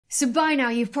So by now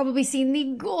you've probably seen the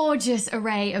gorgeous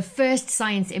array of first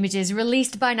science images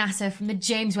released by NASA from the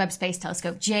James Webb Space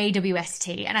Telescope,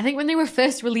 JWST. And I think when they were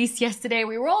first released yesterday,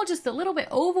 we were all just a little bit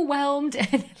overwhelmed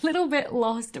and a little bit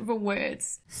lost for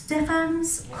words.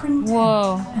 Stephan's Quintet.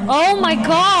 Whoa. Oh my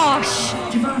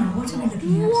gosh! Giovanna, what are we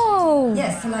looking at? Whoa!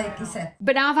 Yes, like you said.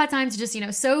 But now I've had time to just,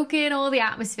 soak in all the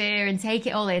atmosphere and take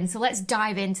it all in. So let's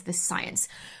dive into the science.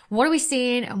 What are we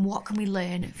seeing and what can we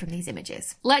learn from these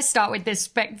images? Let's start with this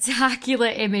spectacular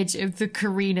image of the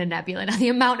Carina Nebula. Now, the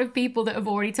amount of people that have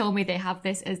already told me they have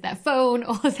this as their phone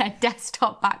or their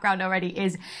desktop background already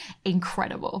is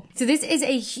incredible. So this is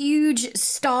a huge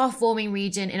star-forming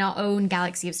region in our own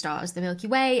galaxy of stars, the Milky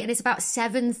Way, and it's about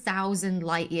 7,000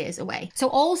 light years away. So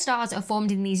all stars are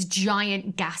formed in these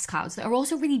giant gas clouds that are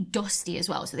also really dusty as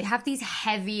well. So they have these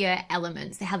heavier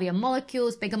elements, the heavier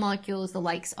molecules, bigger molecules, the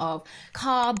likes of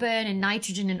carbon and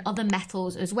nitrogen and other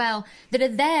metals as well, that are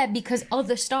there because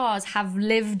other stars have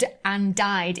lived and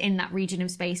died in that region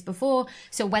of space before.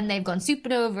 So when they've gone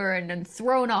supernova and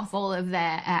thrown off all of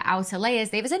their outer layers,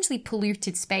 they've essentially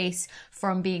polluted space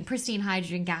from being pristine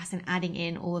hydrogen gas and adding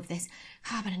in all of this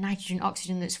carbon and nitrogen,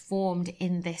 oxygen that's formed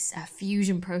in this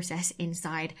fusion process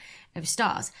inside of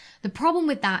stars. The problem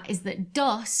with that is that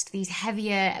dust, these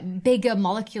heavier, bigger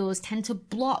molecules, tend to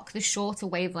block the shorter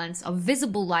wavelengths of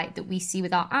visible light that we see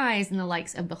with our eyes and the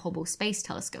likes of the Hubble Space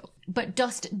Telescope. But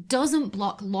dust doesn't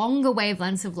block longer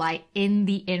wavelengths of light in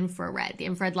the infrared. The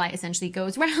infrared light essentially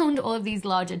goes around all of these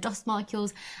larger dust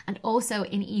molecules, and also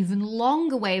in even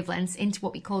longer wavelengths into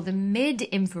what we call the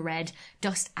mid-infrared,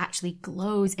 dust actually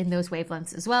glows in those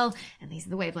wavelengths as well. And these are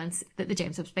the wavelengths that the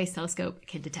James Webb Space Telescope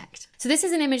can detect. So this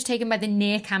is an image taken by the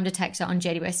NIRCam detector on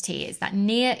JWST. It's that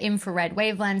near infrared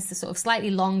wavelengths, the sort of slightly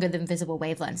longer than visible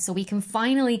wavelengths. So we can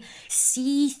finally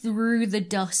see through the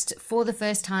dust for the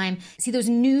first time, see those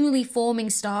newly forming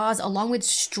stars along with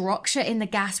structure in the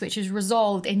gas, which is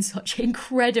resolved in such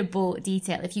incredible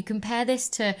detail. If you compare this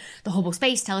to the Hubble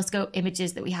Space Telescope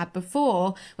images that we had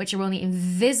before, which are only in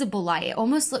visible light, it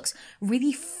almost looks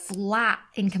really flat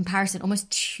in comparison,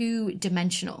 almost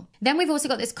two-dimensional. Then we've also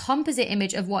got this composite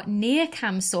image of what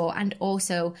NIRCam saw and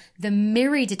also the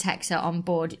MIRI detector on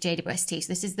board JWST. So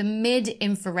this is the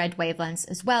mid-infrared wavelengths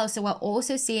as well. So we're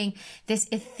also seeing this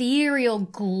ethereal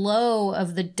glow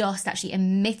of the dust actually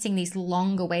emitting these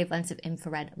longer wavelengths of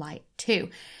infrared light too.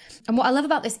 And what I love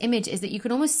about this image is that you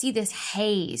can almost see this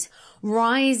haze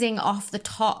rising off the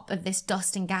top of this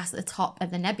dust and gas at the top of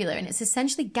the nebula. And it's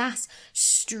essentially gas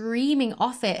streaming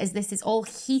off it as this is all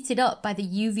heated up by the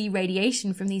UV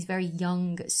radiation from these very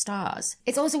young stars.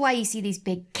 It's also why you see these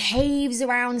big caves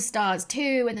around stars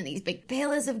too, and then these big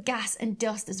pillars of gas and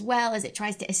dust as well as it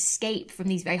tries to escape from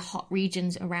these very hot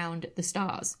regions around the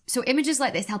stars. So images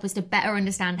like this help us to better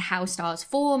understand how stars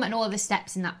form and all of the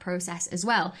steps in that process as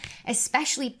well,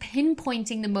 especially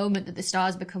pinpointing the moment that the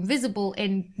stars become visible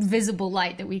in visible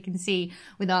light that we can see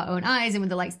with our own eyes and with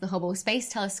the likes of the Hubble Space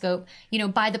Telescope,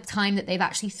 by the time that they've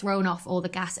actually thrown off all the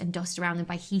gas and dust around them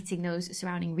by heating those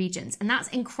surrounding regions. And that's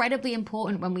incredibly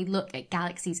important when we look at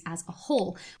galaxies as a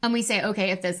whole. And we say,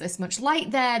 okay, if there's this much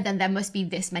light there, then there must be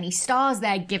this many stars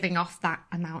there giving off that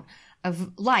amount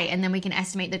of light, and then we can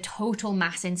estimate the total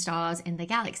mass in stars in the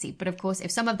galaxy. But of course,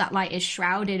 if some of that light is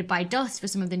shrouded by dust for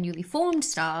some of the newly formed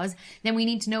stars, then we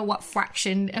need to know what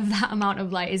fraction of that amount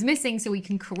of light is missing so we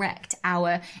can correct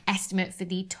our estimate for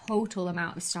the total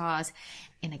amount of stars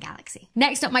in a galaxy.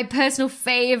 Next up, my personal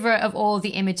favorite of all the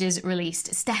images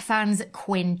released, Stephan's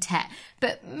Quintet.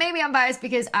 But maybe I'm biased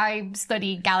because I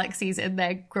study galaxies and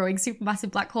their growing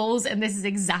supermassive black holes, and this is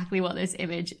exactly what this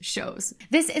image shows.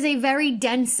 This is a very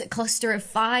dense cluster of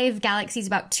 5 galaxies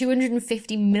about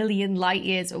 250 million light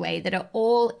years away that are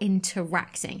all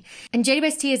interacting. And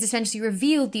JWST has essentially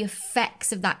revealed the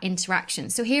effects of that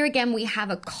interaction. So here again, we have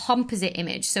a composite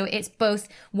image. So it's both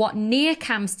what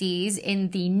NIRCam sees in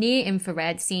the near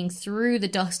infrared, seeing through the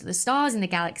dust of the stars in the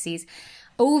galaxies,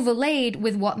 overlaid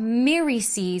with what MIRI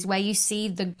sees, where you see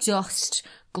the dust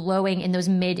glowing in those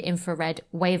mid-infrared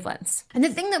wavelengths. And the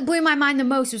thing that blew my mind the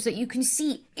most was that you can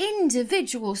see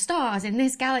individual stars in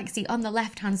this galaxy on the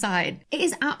left-hand side. It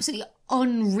is absolutely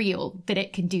unreal that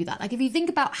it can do that. Like, if you think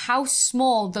about how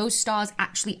small those stars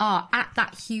actually are at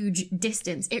that huge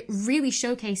distance, it really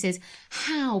showcases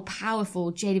how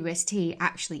powerful JWST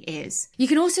actually is. You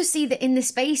can also see that in the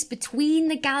space between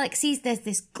the galaxies, there's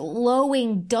this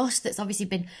glowing dust that's obviously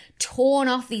been torn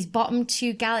off these bottom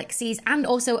 2 galaxies, and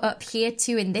also up here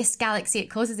too in this galaxy. It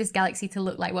causes this galaxy to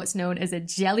look like what's known as a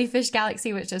jellyfish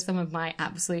galaxy, which are some of my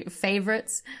absolute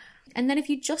favorites. And then if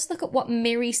you just look at what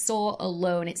MIRI saw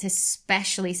alone, it's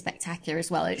especially spectacular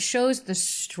as well. It shows the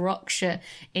structure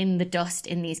in the dust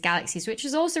in these galaxies, which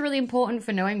is also really important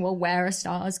for knowing, well, where a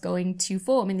star is going to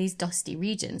form in these dusty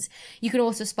regions. You can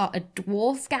also spot a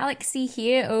dwarf galaxy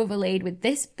here overlaid with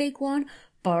this big one,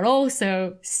 but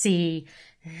also see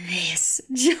this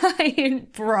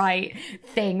giant bright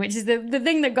thing, which is the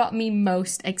thing that got me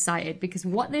most excited, because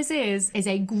what this is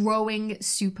a growing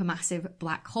supermassive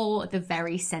black hole at the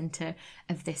very center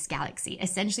of this galaxy.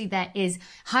 Essentially, there is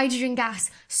hydrogen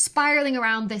gas spiraling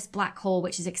around this black hole,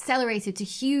 which is accelerated to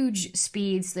huge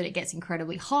speeds so that it gets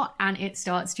incredibly hot and it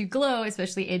starts to glow,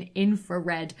 especially in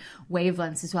infrared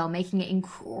wavelengths as well, making it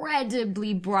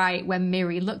incredibly bright when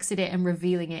MIRI looks at it and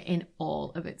revealing it in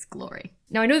all of its glory.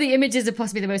 Now, I know the images are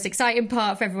possibly the most exciting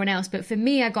part for everyone else, but for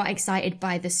me, I got excited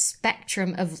by the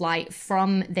spectrum of light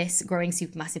from this growing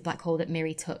supermassive black hole that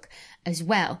MIRI took as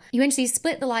well. You eventually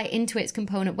split the light into its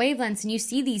component wavelengths and you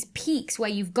see these peaks where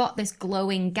you've got this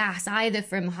glowing gas, either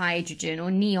from hydrogen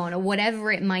or neon or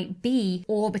whatever it might be,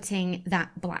 orbiting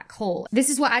that black hole. This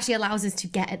is what actually allows us to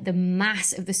get at the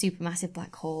mass of the supermassive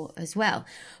black hole as well.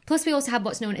 Plus, we also have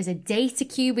what's known as a data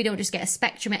cube. We don't just get a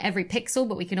spectrum at every pixel,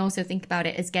 but we can also think about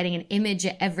it as getting an image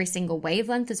at every single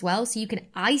wavelength as well. So you can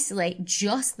isolate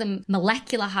just the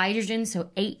molecular hydrogen,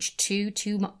 so H2,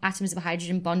 two atoms of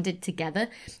hydrogen bonded together,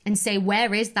 and say,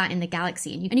 where is that in the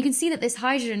galaxy? And you can see that this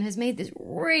hydrogen has made this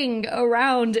ring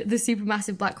around the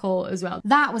supermassive black hole as well.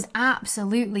 That was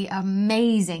absolutely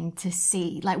amazing to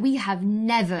see. Like, we have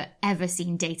never, ever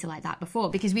seen data like that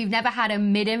before, because we've never had a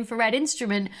mid-infrared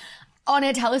instrument on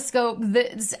a telescope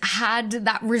that's had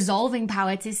that resolving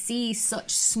power to see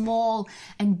such small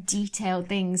and detailed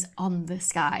things on the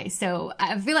sky. So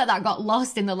I feel like that got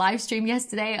lost in the live stream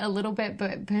yesterday a little bit,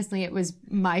 but personally it was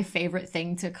my favorite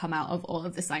thing to come out of all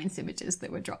of the science images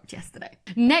that were dropped yesterday.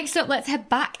 Next up, let's head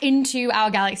back into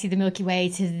our galaxy, the Milky Way,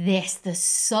 to the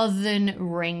Southern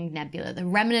Ring Nebula, the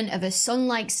remnant of a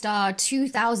sun-like star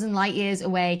 2,000 light years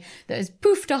away that has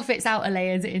poofed off its outer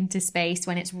layers into space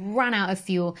when it's run out of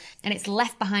fuel, and it's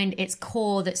left behind its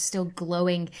core that's still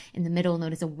glowing in the middle,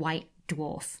 known as a white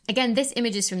dwarf. Again, this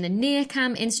image is from the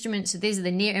NIRCam instrument. So these are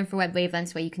the near infrared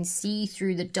wavelengths where you can see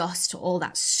through the dust all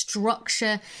that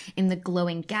structure in the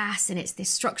glowing gas. And it's this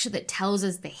structure that tells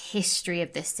us the history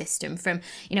of this system, from,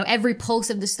 every pulse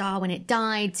of the star when it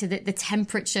died to the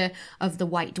temperature of the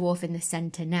white dwarf in the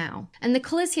center now. And the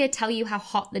colors here tell you how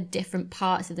hot the different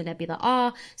parts of the nebula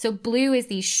are. So blue is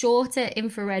these shorter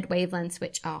infrared wavelengths,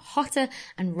 which are hotter,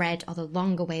 and red are the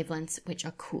longer wavelengths, which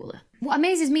are cooler. What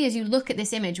amazes me as you look at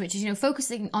this image, which is,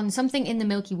 focusing on something in the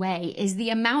Milky Way, is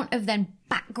the amount of then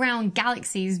background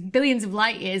galaxies, billions of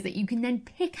light years, that you can then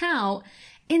pick out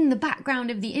in the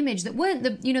background of the image that weren't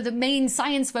the main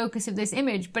science focus of this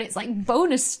image, but it's like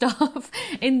bonus stuff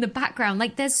in the background.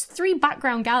 Like, there's 3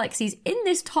 background galaxies in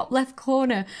this top left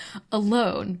corner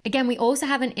alone. Again, we also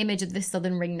have an image of the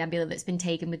Southern Ring Nebula that's been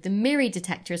taken with the MIRI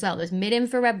detector as well, those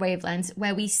mid-infrared wavelengths,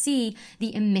 where we see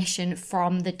the emission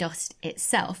from the dust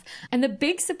itself. And the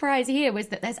big surprise here was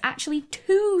that there's actually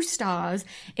 2 stars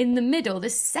in the middle. The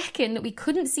second, that we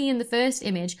couldn't see in the first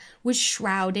image, was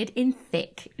shrouded in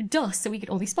thick dust. So we could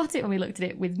only spot it when we looked at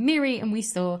it with MIRI and we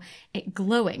saw it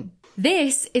glowing.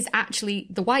 This is actually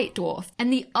the white dwarf.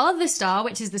 And the other star,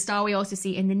 which is the star we also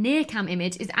see in the NIRCam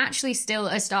image, is actually still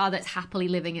a star that's happily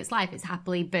living its life. It's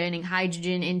happily burning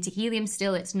hydrogen into helium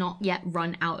still. It's not yet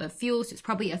run out of fuel, so it's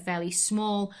probably a fairly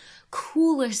small,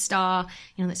 cooler star,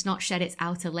 that's not shed its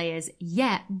outer layers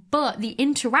yet. But the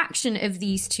interaction of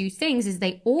these 2 things as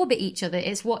they orbit each other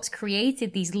is what's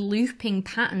created these looping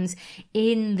patterns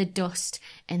in the dust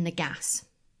and the gas.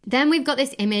 Then we've got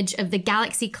this image of the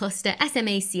galaxy cluster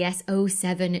SMACS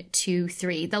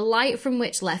 0723, the light from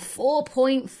which left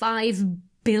 4.5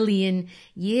 billion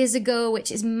years ago,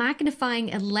 which is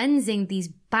magnifying and lensing these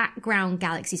background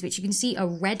galaxies, which you can see are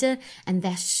redder and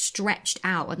they're stretched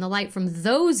out. And the light from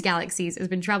those galaxies has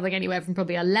been traveling anywhere from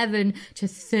probably 11 to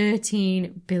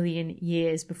 13 billion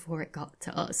years before it got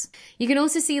to us. You can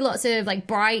also see lots of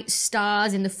bright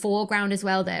stars in the foreground as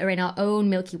well that are in our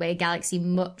own Milky Way galaxy,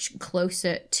 much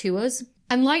closer to us.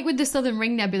 And like with the Southern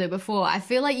Ring Nebula before, I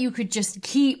feel like you could just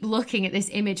keep looking at this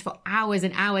image for hours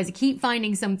and hours, keep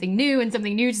finding something new and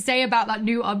something new to say about that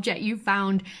new object you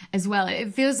found as well.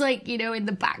 It feels like, in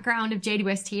the background of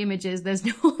JWST images, there's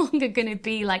no longer going to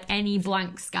be any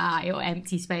blank sky or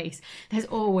empty space. There's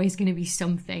always going to be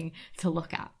something to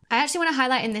look at. I actually want to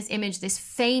highlight in this image this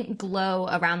faint glow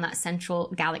around that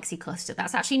central galaxy cluster.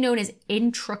 That's actually known as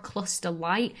intra-cluster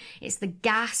light. It's the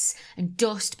gas and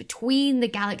dust between the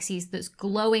galaxies that's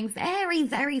glowing very,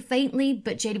 very faintly,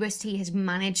 but JWST has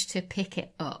managed to pick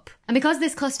it up. And because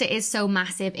this cluster is so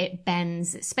massive, it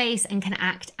bends space and can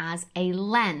act as a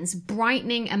lens,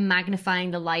 brightening and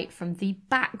magnifying the light from the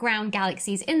background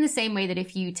galaxies in the same way that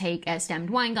if you take a stemmed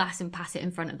wine glass and pass it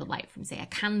in front of the light from, say, a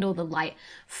candle, the light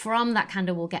from that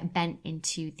candle will get bent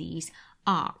into these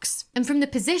arcs. And from the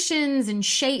positions and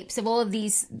shapes of all of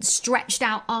these stretched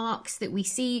out arcs that we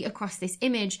see across this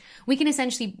image, we can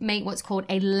essentially make what's called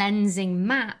a lensing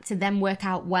map to then work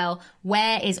out, well,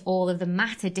 where is all of the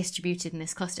matter distributed in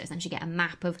this cluster? Essentially get a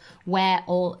map of where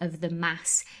all of the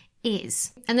mass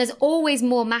is. And there's always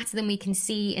more matter than we can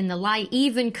see in the light,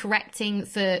 even correcting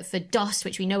for dust,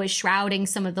 which we know is shrouding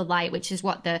some of the light, which is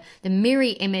what the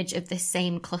MIRI image of this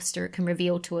same cluster can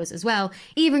reveal to us as well.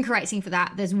 Even correcting for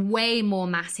that, there's way more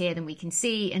mass here than we can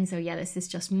see. And so yeah, this is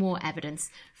just more evidence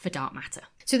for dark matter.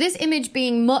 So this image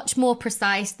being much more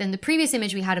precise than the previous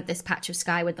image we had of this patch of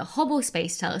sky with the Hubble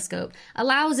Space Telescope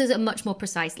allows us a much more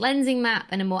precise lensing map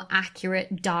and a more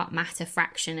accurate dark matter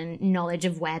fraction and knowledge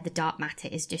of where the dark matter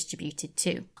is distributed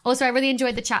to. Also, I really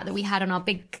enjoyed the chat that we had on our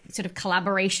big sort of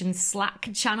collaboration Slack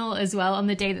channel as well on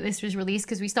the day that this was released,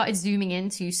 because we started zooming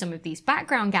into some of these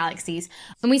background galaxies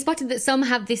and we spotted that some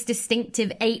have this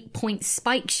distinctive 8-point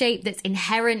spike shape that's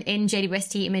inherent in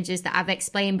JWST images that I've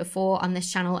explained before on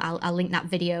this channel. I'll link that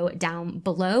video down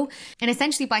below. And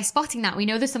essentially by spotting that, we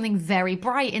know there's something very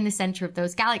bright in the center of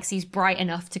those galaxies, bright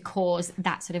enough to cause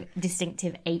that sort of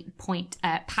distinctive 8-point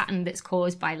pattern that's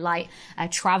caused by light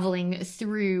traveling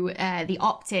through the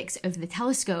optics of the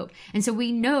telescope. And so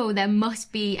we know there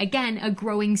must be, again, a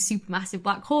growing supermassive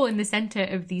black hole in the center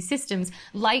of these systems,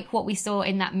 like what we saw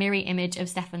in that MIRI image of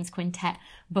Stephan's Quintet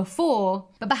before,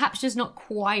 but perhaps just not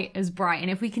quite as bright.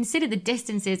 And if we consider the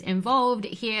distances involved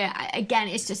here, again,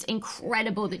 it's just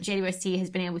incredible that JWST has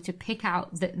been able to pick out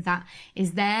that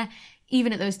is there,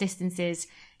 even at those distances,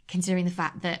 considering the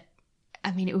fact that,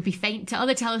 I mean, it would be faint to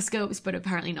other telescopes, but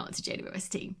apparently not to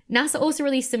JWST. NASA also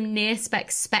released some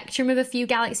near-spec spectrum of a few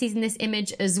galaxies in this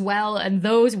image as well, and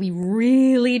those we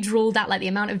really drooled at. Like, the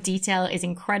amount of detail is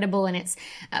incredible, and it's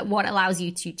what allows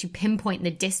you to pinpoint the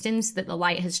distance that the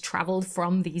light has traveled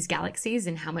from these galaxies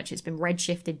and how much it's been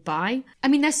redshifted by. I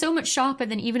mean, they're so much sharper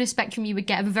than even a spectrum you would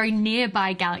get of a very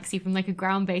nearby galaxy from like a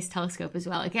ground-based telescope as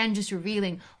well. Again, just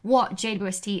revealing what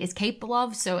JWST is capable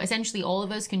of. So essentially all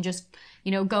of us can just,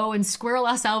 you know, go and squirrel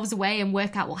ourselves away and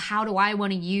work out, well, how do I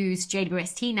want to use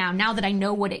JWST now that I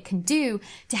know what it can do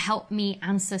to help me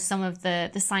answer some of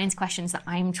the science questions that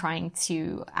I'm trying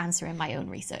to answer in my own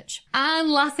research. And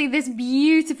lastly, this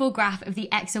beautiful graph of the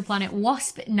exoplanet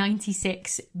WASP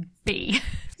 96b.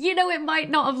 You know, it might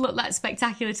not have looked that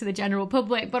spectacular to the general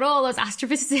public, but all those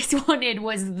astrophysicists wanted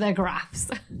was the graphs.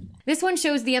 This one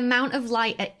shows the amount of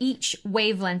light at each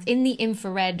wavelength in the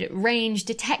infrared range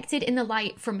detected in the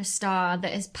light from a star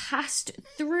that has passed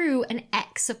through an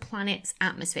exoplanet's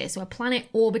atmosphere. So a planet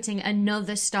orbiting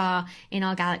another star in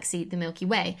our galaxy, the Milky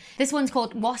Way. This one's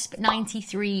called WASP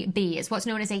 93b. It's what's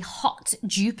known as a hot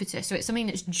Jupiter. So it's something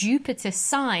that's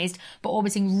Jupiter-sized, but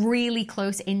orbiting really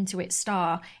close into its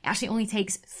star. It actually only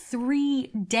takes 3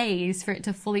 days for it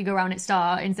to fully go around its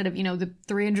star instead of, you know, the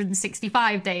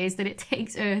 365 days that it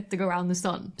takes Earth to go around the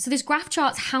sun. So this graph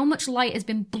charts how much light has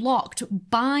been blocked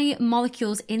by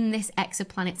molecules in this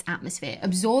exoplanet's atmosphere,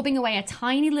 absorbing away a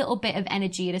tiny little bit of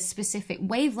energy at a specific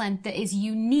wavelength that is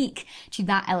unique to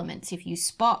that element. So if you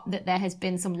spot that there has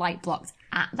been some light blocked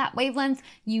at that wavelength,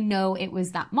 you know it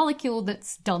was that molecule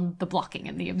that's done the blocking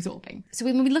and the absorbing. So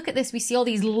when we look at this, we see all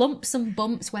these lumps and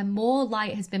bumps where more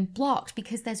light has been blocked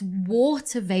because there's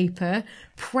water vapor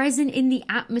present in the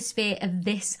atmosphere of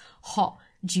this hot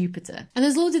Jupiter. And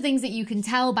there's loads of things that you can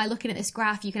tell by looking at this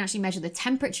graph. You can actually measure the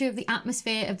temperature of the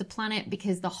atmosphere of the planet,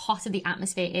 because the hotter the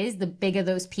atmosphere is, the bigger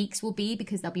those peaks will be,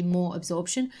 because there'll be more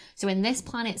absorption. So in this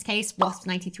planet's case, WASP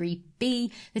 93b,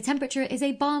 the temperature is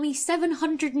a balmy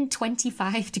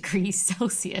 725 degrees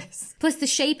Celsius. Plus the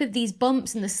shape of these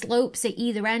bumps and the slopes at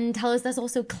either end tell us there's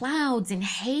also clouds and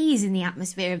haze in the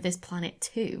atmosphere of this planet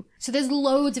too. So there's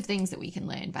loads of things that we can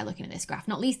learn by looking at this graph,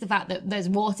 not least the fact that there's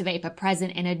water vapor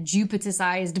present in a Jupiter-sized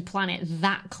sized planet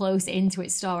that close into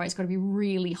its star, it's got to be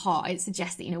really hot. It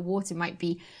suggests that, water might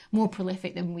be more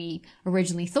prolific than we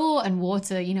originally thought. And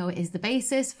water, is the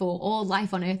basis for all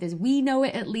life on Earth as we know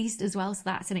it, at least, as well. So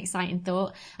that's an exciting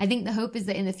thought. I think the hope is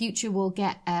that in the future we'll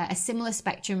get a similar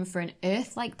spectrum for an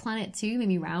Earth-like planet too,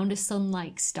 maybe around a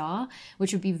sun-like star,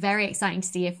 which would be very exciting to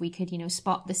see if we could,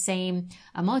 spot the same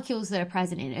molecules that are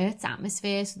present in Earth's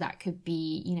atmosphere. So that could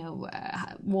be,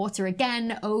 water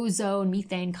again, ozone,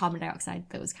 methane, carbon dioxide,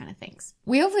 those kind of things.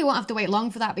 We hopefully won't have to wait long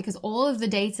for that, because all of the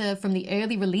data from the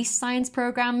early release science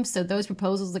programs, so those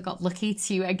proposals that got lucky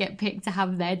to get picked to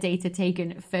have their data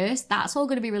taken first, that's all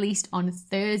going to be released on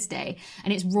Thursday,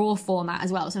 and it's raw format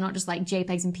as well. So not just like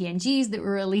JPEGs and PNGs that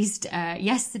were released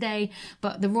yesterday,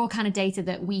 but the raw kind of data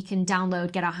that we can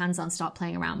download, get our hands on, start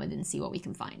playing around with and see what we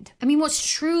can find. I mean, what's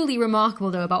truly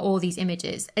remarkable though about all these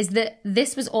images is that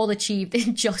this was all achieved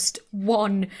in just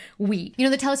 1 week.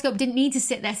 The telescope didn't need to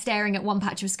sit there staring at one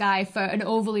patch of sky for an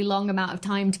overly long amount of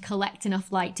time to collect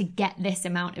enough light to get this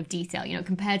amount of detail,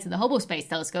 compared to the Hubble Space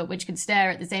Telescope, which could stare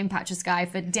at the same patch of sky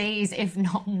for days, if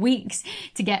not weeks,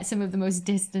 to get some of the most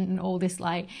distant and oldest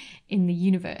light in the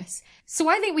universe. So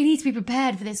I think we need to be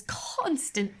prepared for this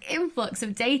constant influx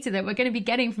of data that we're going to be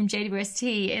getting from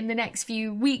JWST in the next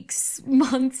few weeks,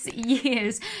 months,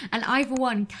 years. And I, for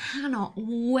one, cannot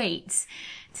wait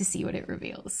to see what it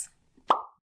reveals.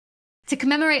 To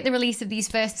commemorate the release of these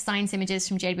first science images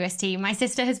from JWST, my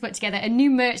sister has put together a new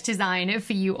merch design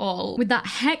for you all, with that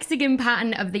hexagon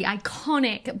pattern of the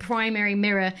iconic primary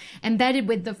mirror embedded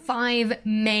with the 5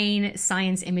 main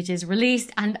science images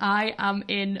released, and I am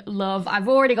in love. I've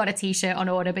already got a t-shirt on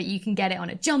order, but you can get it on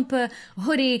a jumper, a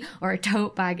hoodie, or a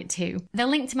tote bag too. The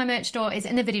link to my merch store is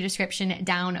in the video description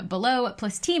down below,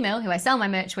 plus T-Mill, who I sell my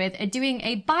merch with, are doing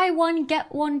a buy one,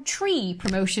 get one tree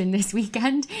promotion this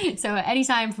weekend. So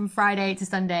anytime from Friday to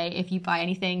Sunday, if you buy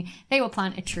anything, they will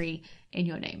plant a tree in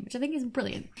your name, which I think is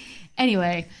brilliant.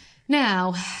 Anyway,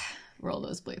 now roll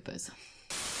those bloopers.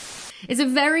 It's a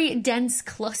very dense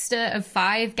cluster of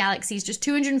 5 galaxies, just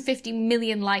 250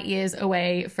 million light years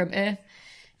away from Earth.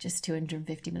 Just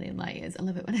 250 million light years. I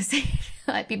love it when I say it.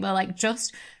 Like, people are like,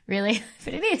 just? Really?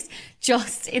 But it is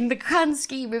just in the grand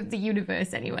scheme of the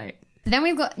universe anyway.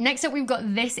 Then next up we've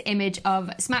got this image of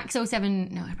SMACS 07,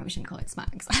 no, I probably shouldn't call it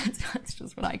SMACS, that's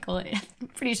just what I call it. I'm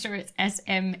pretty sure it's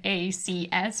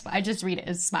SMACS, but I just read it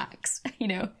as SMACS,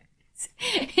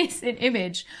 It's an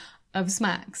image of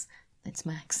SMACS. It's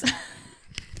SMACS.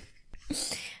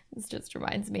 This just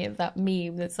reminds me of that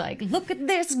meme that's like, look at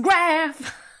this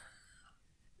graph!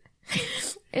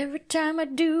 Every time I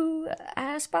do,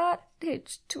 I spot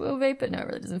H2O vapor. No, it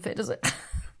really doesn't fit, does it?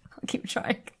 I'll keep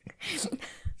trying.